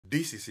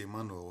This is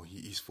Emmanuel.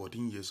 He is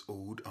 14 years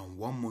old, and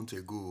 1 month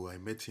ago I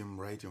met him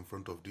right in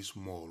front of this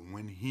mall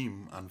when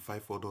him and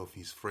 5 other of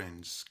his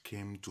friends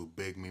came to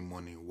beg me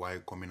money while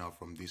coming out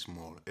from this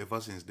mall.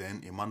 Ever since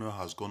then, Emmanuel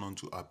has gone on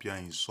to appear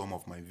in some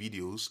of my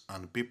videos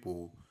and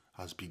people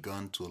has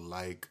begun to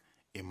like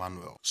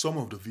Emmanuel. Some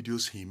of the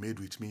videos he made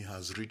with me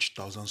has reached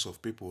thousands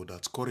of people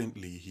that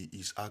currently he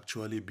is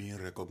actually being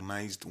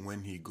recognized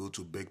when he go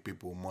to beg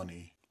people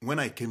money. When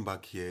I came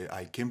back here,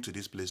 I came to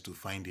this place to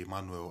find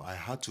Emmanuel. I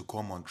had to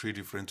come on 3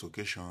 different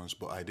occasions,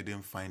 but I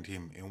didn't find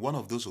him. In one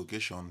of those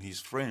occasions, his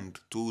friend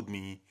told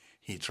me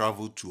he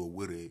traveled to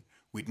Akure.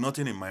 With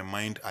nothing in my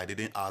mind, I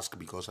didn't ask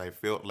because I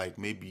felt like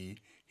maybe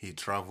he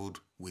traveled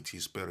with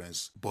his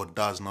parents, but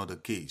that's not the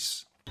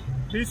case.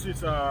 This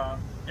is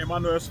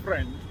Emmanuel's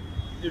friend.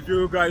 If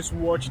you guys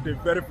watched the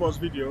very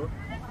first video,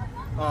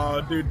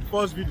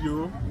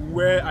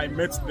 where I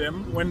met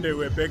them when they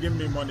were begging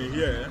me money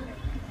here,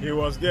 he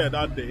was there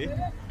that day,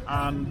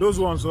 and those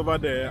ones over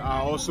there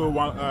are also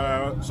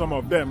some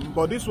of them.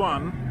 But this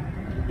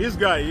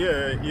guy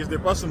here is the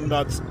person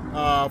that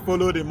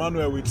followed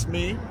Emmanuel with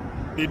me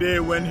the day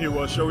when he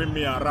was showing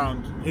me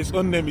around. His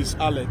own name is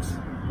Alex,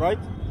 right?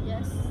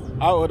 Yes.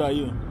 How old are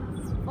you?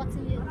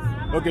 14 years.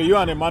 Okay, you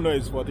and Emmanuel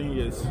is 14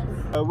 years.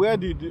 Where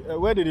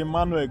did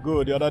Emmanuel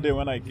go the other day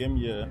when I came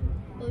here?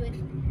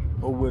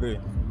 Akure.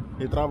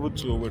 He traveled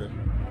to Akure.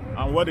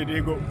 And where did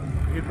he go?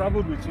 He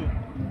traveled with you.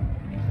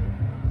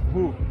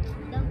 Who?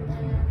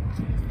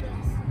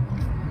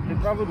 He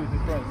traveled with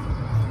his friends.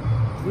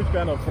 Which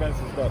kind of friends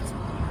is that?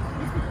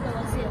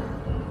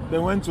 They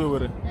went to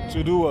Akure.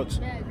 To do what?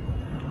 Beg.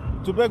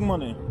 To beg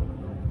money.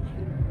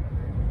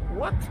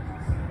 What?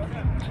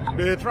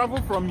 They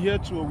travel from here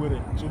to Akure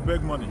to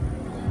beg money.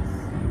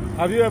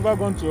 Have you ever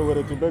gone to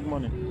Akure to beg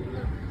money?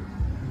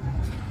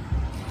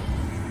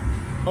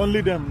 No.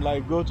 Only them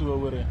like go to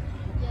Akure.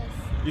 Yes.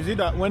 Is it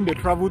that when they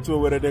travel to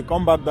Akure they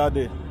come back that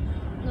day?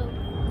 No.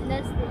 The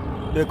next day.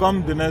 They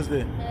come the next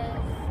day. Yes.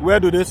 Where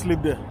do they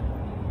sleep there?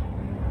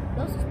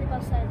 Those who sleep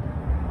outside.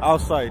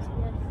 Outside.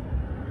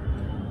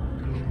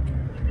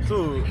 Yes.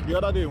 So the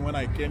other day when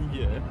I came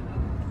here,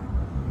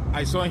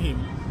 I saw him.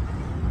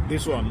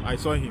 This one, I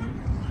saw him.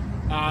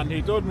 And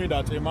he told me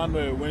that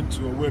Emmanuel went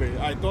to Akure.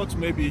 I thought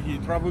maybe he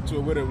traveled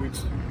to Akure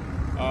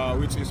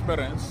with his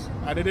parents.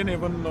 I didn't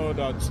even know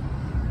that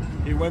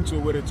he went to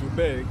Akure to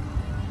beg.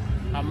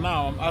 And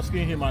now I'm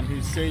asking him and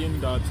he's saying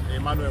that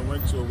Emmanuel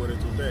went to Akure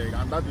to beg.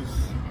 And that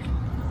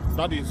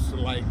is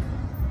like,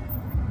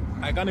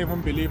 I can't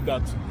even believe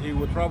that he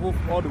would travel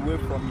all the way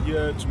from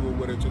here to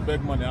Akure to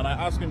beg money. And I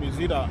asked him, is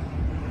it that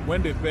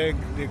when they beg,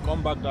 they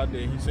come back that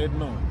day? He said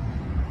no,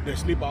 they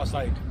sleep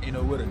outside in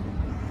Akure.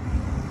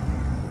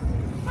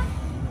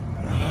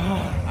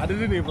 I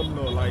didn't even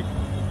know, like,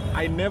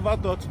 I never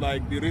thought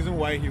like the reason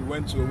why he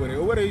went to Akure.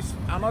 Akure is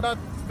another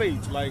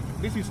state, like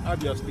this is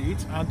Abia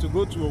State, and to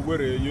go to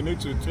Akure you need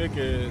to take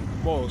a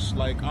bus,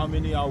 like how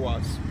many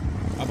hours?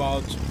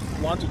 About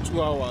 1 to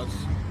 2 hours.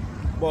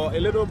 But a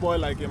little boy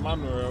like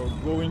Emmanuel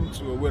going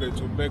to Akure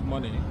to beg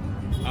money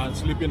and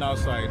sleeping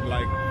outside,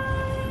 like,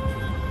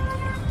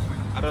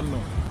 I don't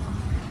know.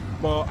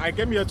 But I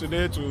came here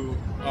today to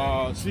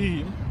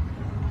see him.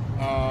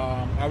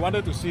 I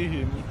wanted to see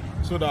him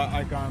so that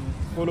I can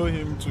follow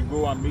him to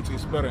go and meet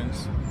his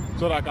parents,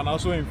 so that I can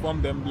also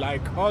inform them.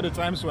 Like all the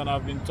times when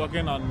I've been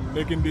talking and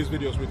making these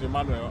videos with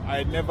Emmanuel,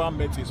 I never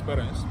met his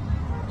parents.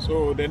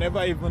 So they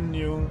never even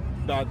knew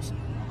that,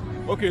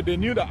 okay, they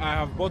knew that I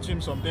have bought him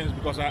some things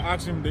because I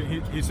asked him,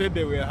 he said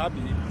they were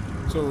happy.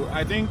 So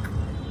I think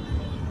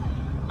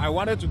I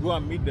wanted to go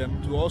and meet them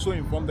to also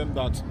inform them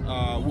that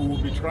we will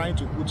be trying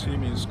to put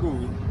him in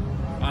school,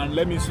 and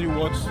let me see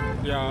what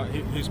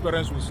his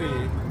parents will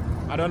say.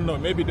 I don't know,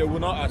 maybe they will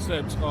not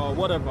accept or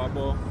whatever,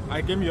 but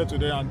I came here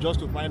today and just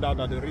to find out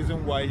that the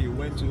reason why he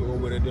went to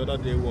Akure the other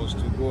day was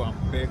to go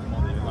and beg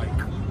money. Like,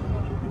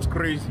 it's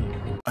crazy.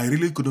 I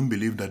really couldn't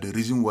believe that the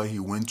reason why he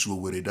went to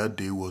Akure that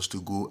day was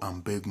to go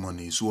and beg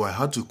money. So I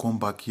had to come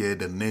back here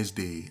the next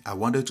day. I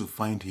wanted to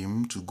find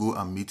him to go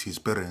and meet his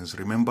parents.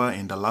 Remember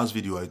in the last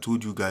video I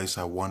told you guys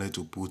I wanted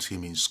to put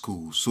him in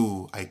school.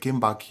 So I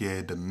came back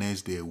here the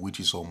next day, which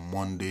is on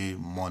Monday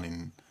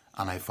morning,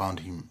 and I found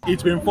him.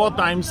 It's been 4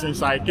 times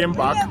since I came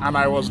back and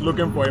I was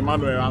looking for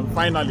Emmanuel, and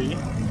finally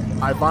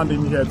I found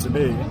him here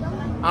today.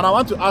 And I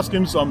want to ask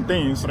him some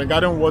things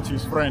regarding what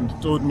his friend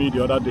told me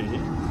the other day.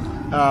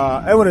 The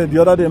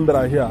other day I'm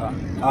here,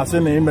 I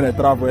said him in a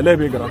travel. No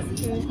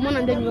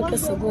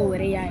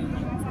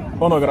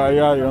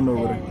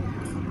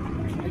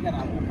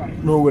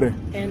worry.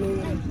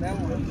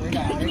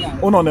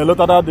 Oh no, no,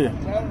 that day.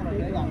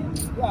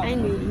 I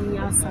need him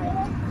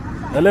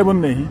outside.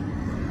 11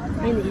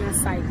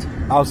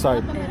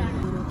 outside.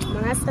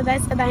 When I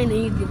said I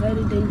need be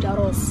very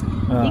dangerous.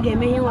 He gave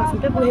me one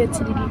people here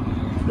to the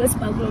West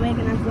Paglo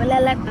and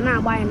let and I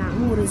buy now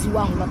who is you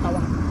one.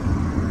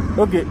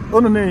 Okay,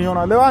 on the name,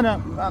 Levana,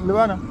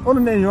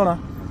 Yona.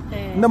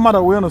 No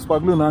matter where no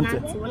Spaglu Nante.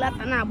 Will let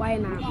and I buy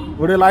now.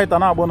 Would they light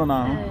an abona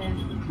now?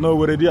 No,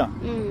 where dear.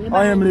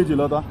 I am Lady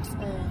Lotta.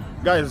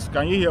 Guys,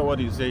 can you hear what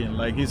he's saying?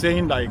 Like, he's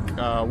saying like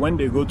when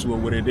they go to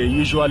Akure, they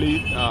usually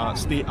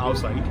stay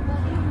outside.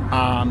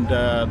 And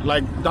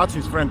like that's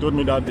his friend told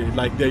me that day,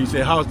 like there is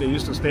a house they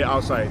used to stay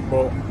outside,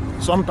 but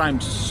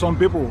sometimes some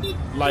people,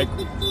 like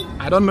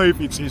I don't know if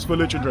it's his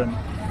fellow children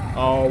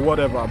or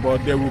whatever,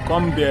 but they will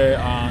come there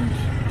and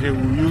they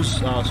will use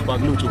super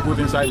glue to put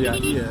inside their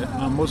ear,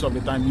 and most of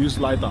the time use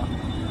lighter,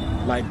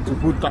 like to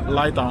put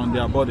lighter on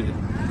their body.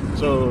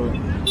 So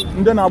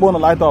ndị na-agba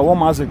lighter one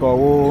mask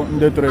or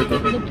ndị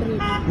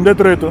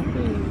treto.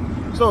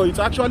 So it's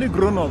actually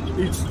grown up.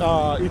 It's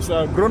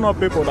grown up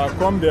people that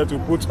come there to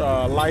put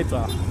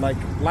lighter, like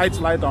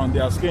lighter on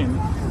their skin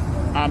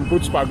and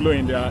put spaglo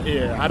in their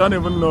ear. I don't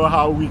even know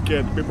how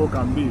wicked people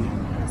can be.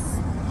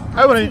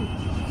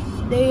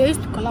 They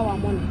used to collect our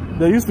money.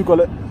 They used to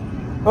collect.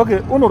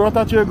 Okay,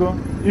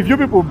 if you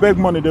people beg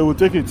money, they will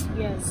take it.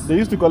 Yes. They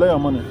used to collect your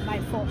money. By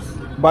force.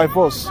 By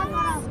force. Yes.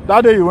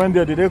 That day you went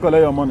there, did they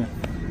collect your money?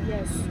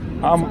 Yes.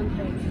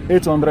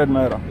 800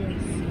 naira.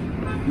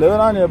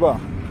 Yes.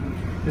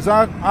 Is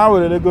that how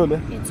will they go?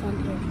 800.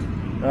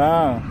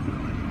 Ah.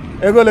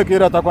 Ego le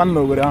kira takwan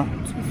no wera.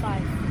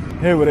 25.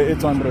 Hey, we're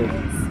 800. Yes.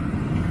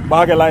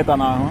 Bag a lighter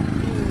now.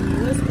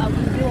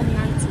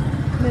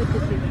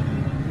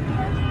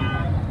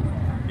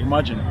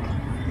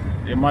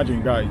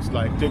 Imagine guys,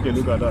 like take a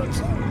look at that.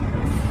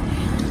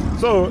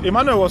 So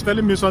Emmanuel was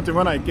telling me something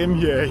when I came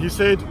here. He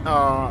said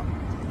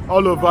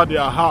all over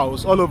their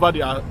house, all over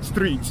their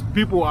streets,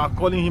 people are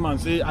calling him and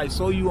say, I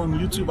saw you on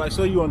YouTube, I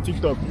saw you on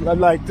TikTok.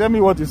 Like, tell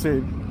me what he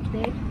said.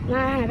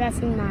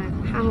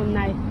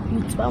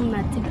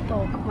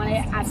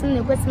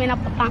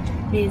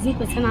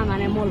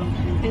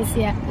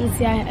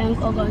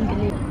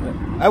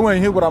 I went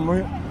here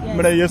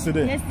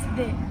yesterday.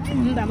 Yesterday.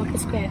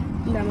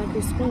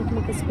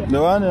 The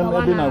one in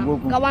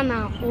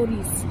Gawana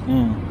Oris.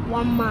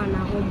 One man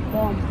at home,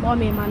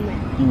 bomb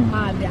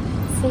Emmanuel.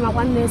 Sing a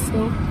one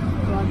lesson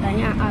for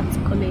Danya Arts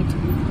College.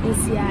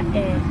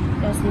 NCA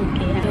just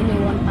okay. Only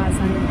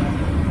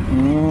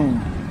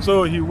 1,000.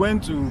 So he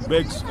went to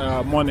beg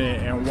money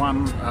in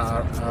one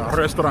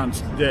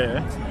restaurant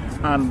there,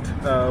 and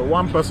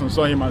one person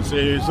saw him and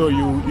said, so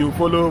you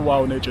follow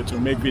wowneche to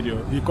make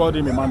video. He called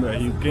him Emmanuel.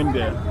 He came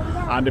there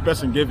and the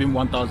person gave him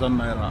 1,000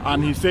 naira,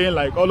 and he's saying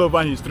like all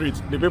over his street,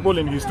 the people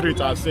in his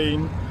street are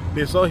saying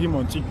they saw him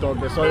on TikTok,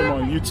 they saw him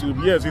on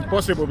YouTube. Yes, it's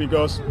possible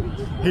because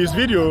his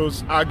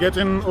videos are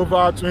getting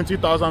over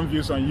 20,000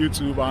 views on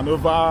YouTube and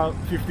over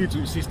 50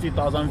 to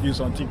 60,000 views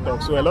on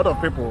TikTok. So a lot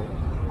of people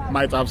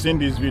might have seen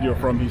this video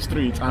from his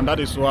street, and that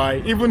is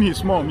why even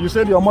his mom, you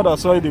said your mother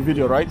saw the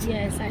video, right?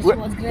 Yes, and she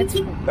was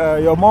grateful.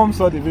 Your mom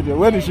saw the video.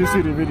 Where did she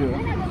see the video?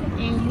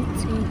 In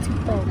YouTube,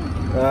 TikTok.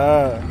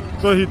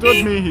 So he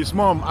told me his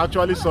mom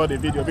actually saw the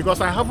video, because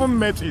I haven't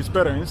met his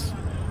parents,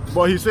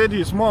 but he said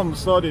his mom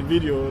saw the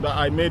video that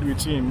I made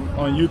with him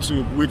on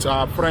YouTube with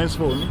our friend's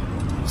phone.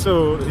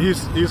 So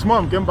his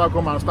mom came back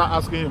home and started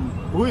asking him,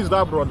 who is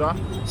that brother?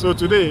 So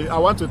today I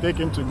want to take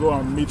him to go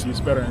and meet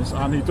his parents,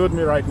 and he told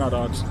me right now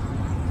that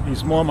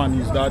his mom and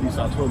his dad is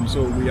at home,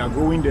 so we are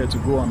going there to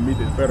go and meet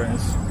his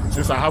parents,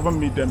 since I haven't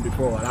met them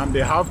before, and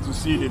they have to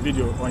see the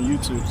video on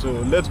YouTube. So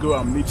let's go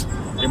and meet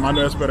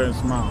Emmanuel's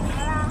parents now.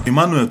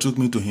 Emmanuel took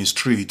me to his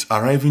street.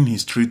 Arriving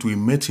his street, we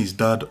met his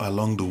dad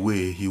along the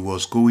way. He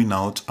was going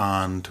out,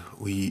 and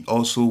we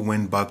also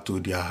went back to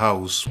their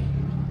house.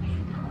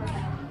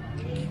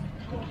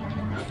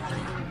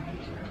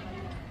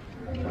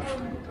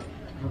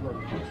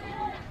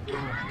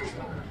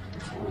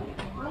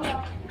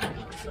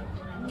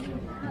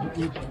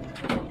 Good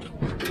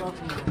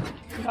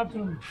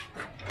afternoon.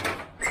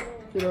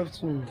 Good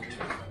afternoon.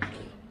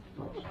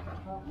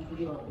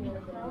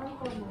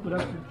 Good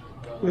afternoon.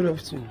 Good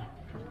afternoon.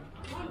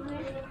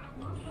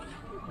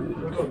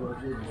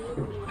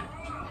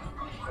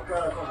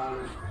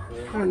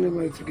 I need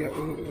like to get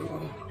one.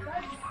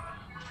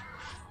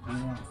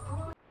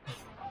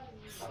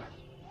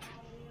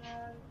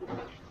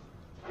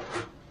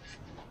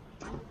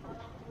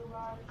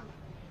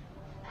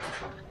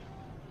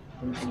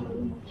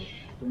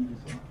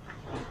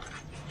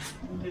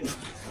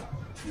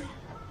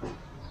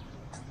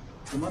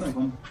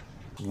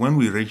 When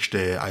we reached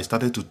there, I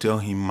started to tell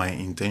him my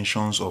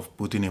intentions of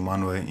putting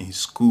Emmanuel in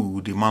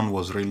school. The man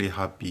was really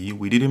happy.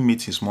 We didn't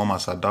meet his mom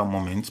at that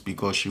moment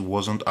because she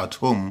wasn't at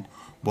home.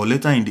 But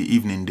later in the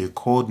evening, they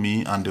called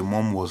me and the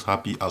mom was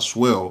happy as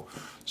well.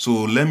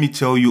 So let me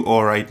tell you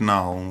all right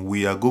now,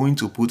 we are going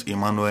to put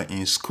Emmanuel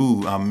in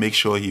school and make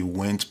sure he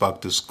went back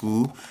to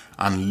school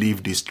and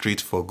leave the street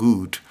for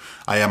good.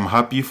 I am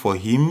happy for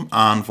him,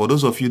 and for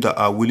those of you that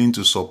are willing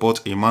to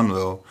support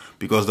Emmanuel,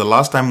 because the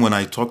last time when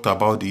I talked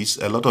about this,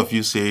 a lot of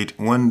you said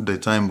when the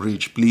time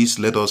reached, please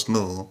let us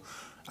know.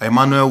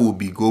 Emmanuel will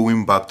be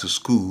going back to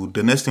school.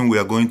 The next thing we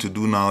are going to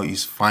do now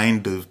is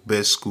find the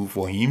best school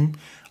for him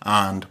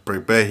and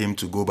prepare him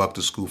to go back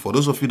to school. For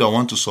those of you that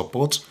want to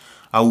support,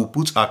 I will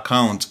put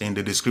account in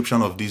the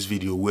description of this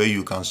video where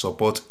you can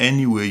support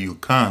any way you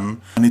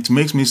can. And it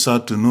makes me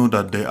sad to know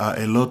that there are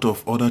a lot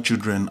of other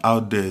children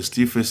out there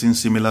still facing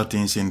similar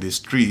things in the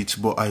streets,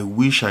 but I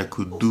wish I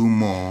could do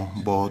more.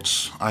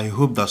 But I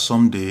hope that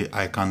someday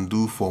I can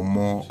do for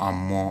more and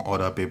more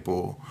other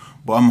people.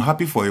 But I'm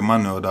happy for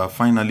Emmanuel that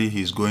finally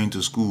he's going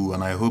to school,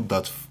 and I hope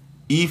that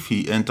if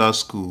he enters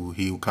school,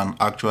 he can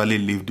actually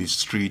leave the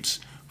streets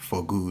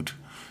for good.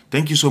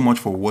 Thank you so much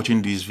for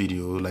watching this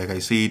video. Like I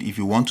said, if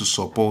you want to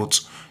support,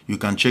 you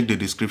can check the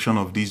description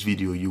of this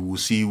video. You will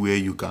see where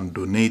you can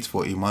donate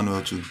for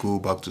Emmanuel to go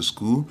back to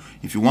school.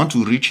 If you want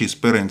to reach his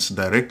parents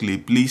directly,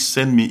 please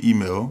send me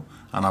email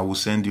and I will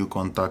send you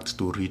contact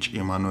to reach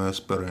Emmanuel's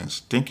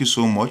parents. Thank you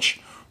so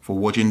much for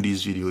watching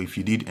this video. If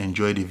you did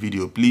enjoy the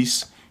video,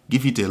 please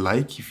give it a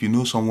like. If you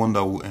know someone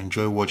that will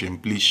enjoy watching,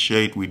 please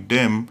share it with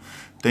them.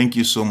 Thank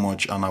you so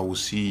much, and I will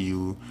see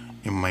you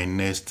in my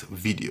next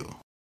video.